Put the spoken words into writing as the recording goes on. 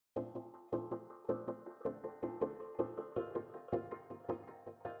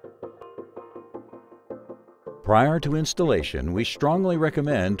Prior to installation, we strongly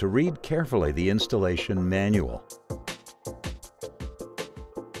recommend to read carefully the installation manual.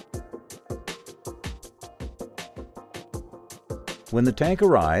 When the tank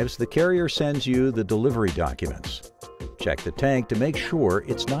arrives, the carrier sends you the delivery documents. Check the tank to make sure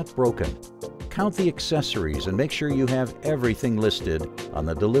it's not broken. Count the accessories and make sure you have everything listed on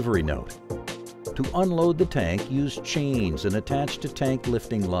the delivery note. To unload the tank, use chains and attach to tank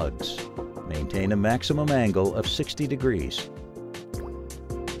lifting lugs. Maintain a maximum angle of 60 degrees.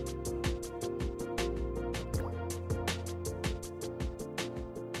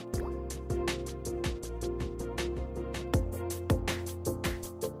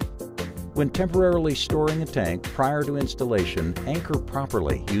 When temporarily storing a tank prior to installation, anchor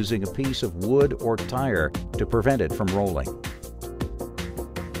properly using a piece of wood or tire to prevent it from rolling.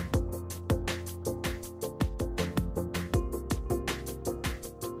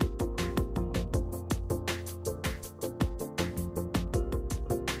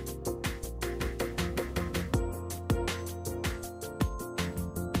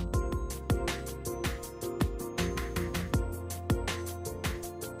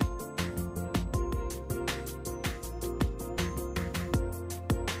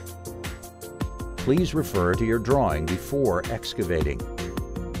 Please refer to your drawing before excavating.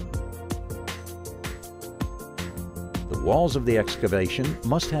 The walls of the excavation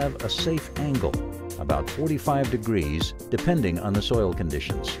must have a safe angle, about 45 degrees, depending on the soil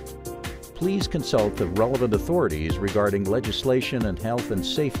conditions. Please consult the relevant authorities regarding legislation and health and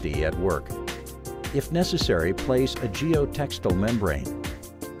safety at work. If necessary, place a geotextile membrane.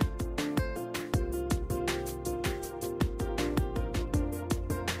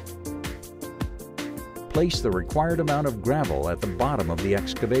 Place the required amount of gravel at the bottom of the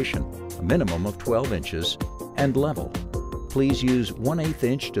excavation, a minimum of 12 inches, and level. Please use 1/8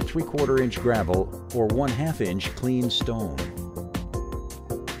 inch to 3/4 inch gravel or 1/2 inch clean stone.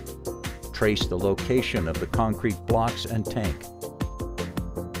 Trace the location of the concrete blocks and tank.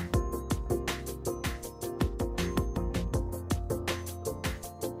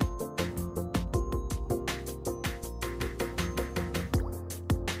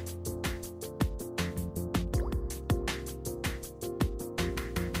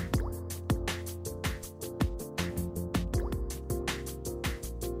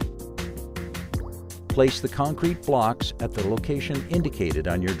 Place the concrete blocks at the location indicated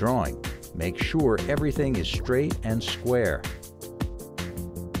on your drawing. Make sure everything is straight and square.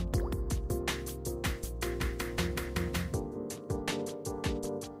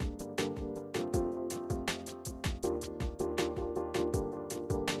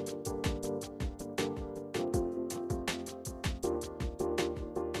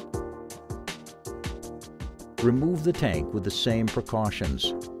 Remove the tank with the same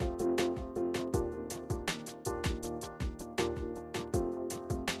precautions.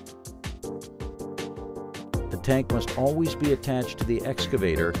 The tank must always be attached to the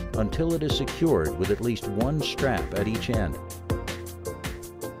excavator until it is secured with at least one strap at each end.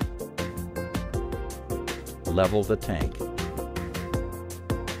 Level the tank.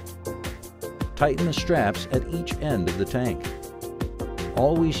 Tighten the straps at each end of the tank.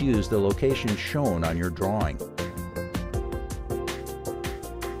 Always use the location shown on your drawing.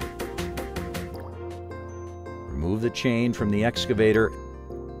 Remove the chain from the excavator.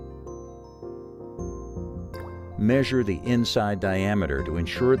 Measure the inside diameter to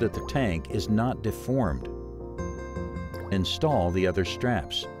ensure that the tank is not deformed. Install the other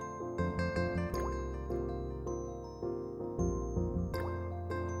straps.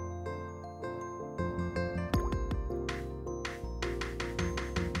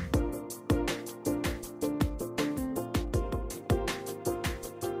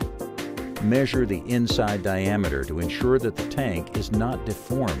 Measure the inside diameter to ensure that the tank is not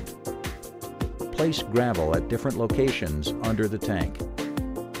deformed. Place gravel at different locations under the tank.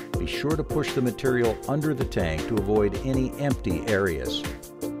 Be sure to push the material under the tank to avoid any empty areas.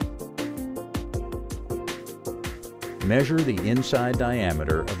 Measure the inside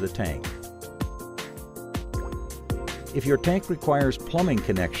diameter of the tank. If your tank requires plumbing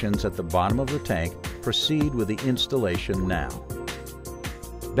connections at the bottom of the tank, proceed with the installation now.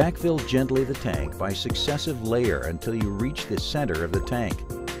 Backfill gently the tank by successive layer until you reach the center of the tank.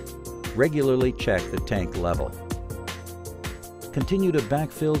 Regularly check the tank level. Continue to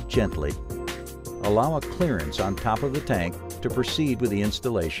backfill gently. Allow a clearance on top of the tank to proceed with the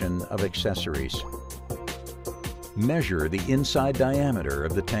installation of accessories. Measure the inside diameter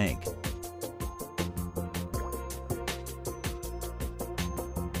of the tank.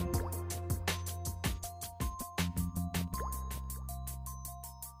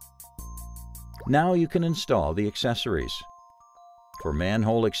 Now you can install the accessories. For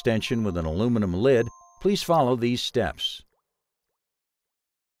manhole extension with an aluminum lid, please follow these steps.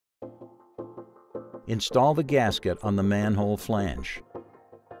 Install the gasket on the manhole flange.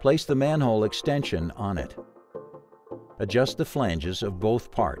 Place the manhole extension on it. Adjust the flanges of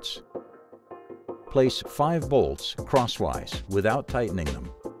both parts. Place 5 bolts crosswise without tightening them.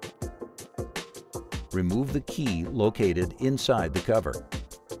 Remove the key located inside the cover.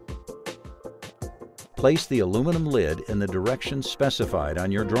 Place the aluminum lid in the direction specified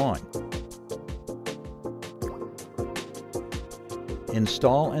on your drawing.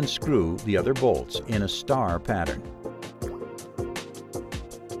 Install and screw the other bolts in a star pattern.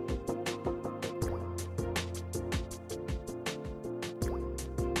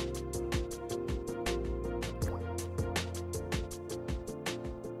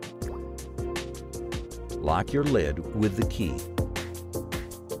 Lock your lid with the key.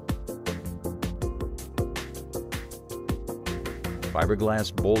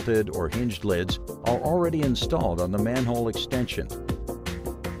 Fiberglass bolted or hinged lids are already installed on the manhole extension.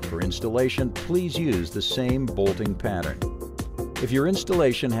 For installation, please use the same bolting pattern. If your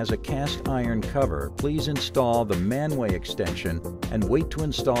installation has a cast iron cover, please install the manway extension and wait to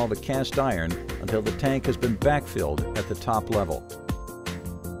install the cast iron until the tank has been backfilled at the top level.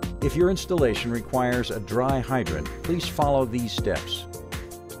 If your installation requires a dry hydrant, please follow these steps.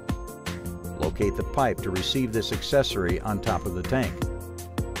 Locate the pipe to receive this accessory on top of the tank.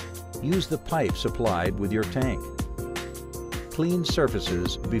 Use the pipe supplied with your tank. Clean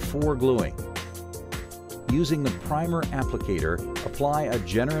surfaces before gluing. Using the primer applicator, apply a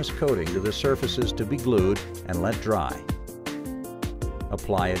generous coating to the surfaces to be glued and let dry.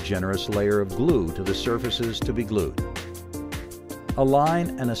 Apply a generous layer of glue to the surfaces to be glued.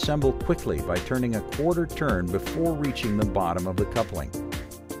 Align and assemble quickly by turning a quarter turn before reaching the bottom of the coupling.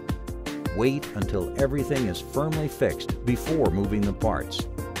 Wait until everything is firmly fixed before moving the parts.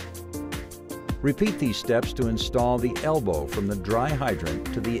 Repeat these steps to install the elbow from the dry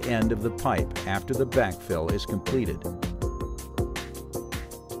hydrant to the end of the pipe after the backfill is completed.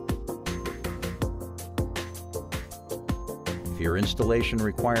 If your installation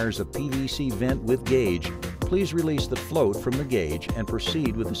requires a PVC vent with gauge, please release the float from the gauge and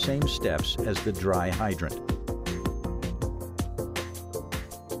proceed with the same steps as the dry hydrant.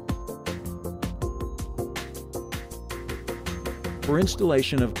 For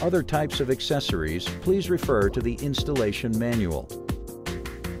installation of other types of accessories, please refer to the installation manual.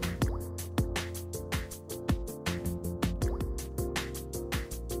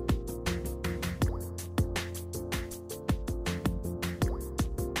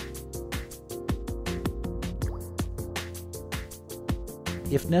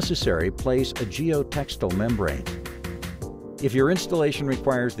 If necessary, place a geotextile membrane. If your installation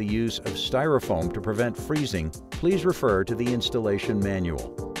requires the use of styrofoam to prevent freezing, please refer to the installation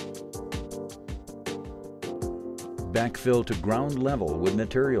manual. Backfill to ground level with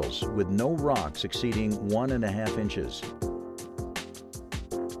materials with no rocks exceeding 1.5 inches.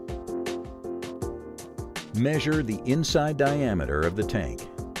 Measure the inside diameter of the tank.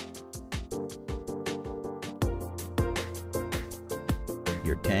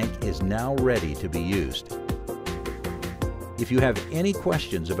 Your tank is now ready to be used. If you have any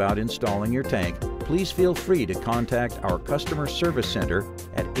questions about installing your tank, please feel free to contact our Customer Service Center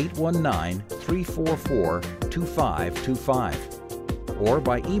at 819-344-2525 or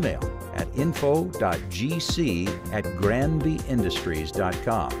by email at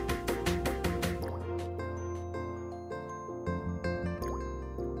info.gc@granbyindustries.com.